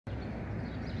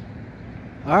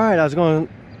All right, I was going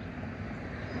to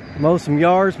mow some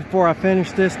yards before I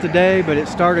finished this today, but it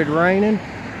started raining,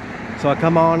 so I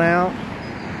come on out,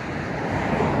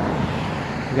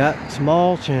 got some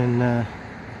mulch, and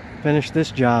finished this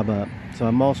job up. So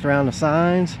I mulched around the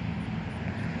signs,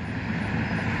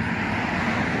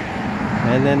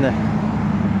 and then the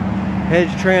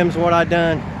hedge trim's what I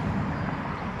done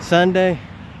Sunday,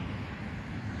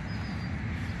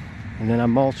 and then I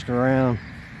mulched around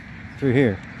through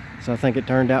here. So I think it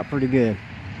turned out pretty good.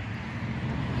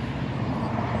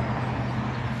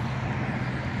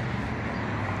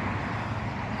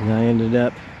 And I ended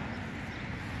up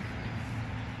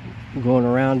going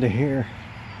around to here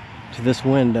to this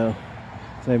window.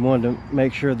 So they wanted to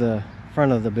make sure the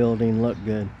front of the building looked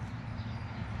good.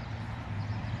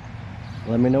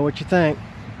 Let me know what you think.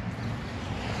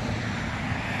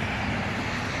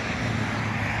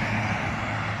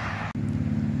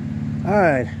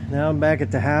 Alright, now I'm back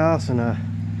at the house, and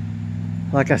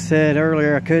like I said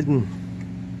earlier, I couldn't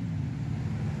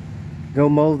go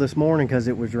mow this morning because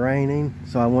it was raining,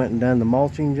 so I went and done the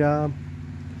mulching job,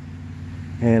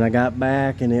 and I got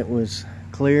back and it was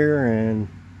clear, and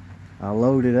I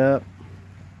loaded up,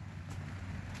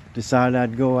 decided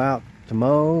I'd go out to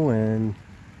mow, and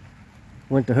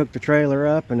went to hook the trailer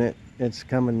up, and it's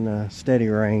coming steady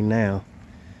rain now.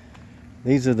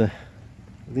 These are the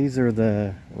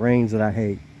rains that I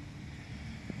hate.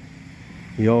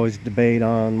 You always debate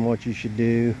on what you should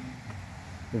do.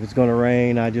 If it's gonna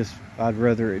rain, I'd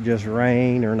rather it just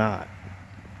rain or not.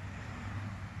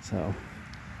 So,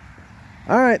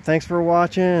 all right, thanks for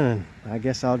watching, and I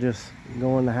guess I'll just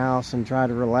go in the house and try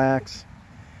to relax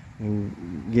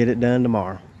and get it done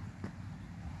tomorrow.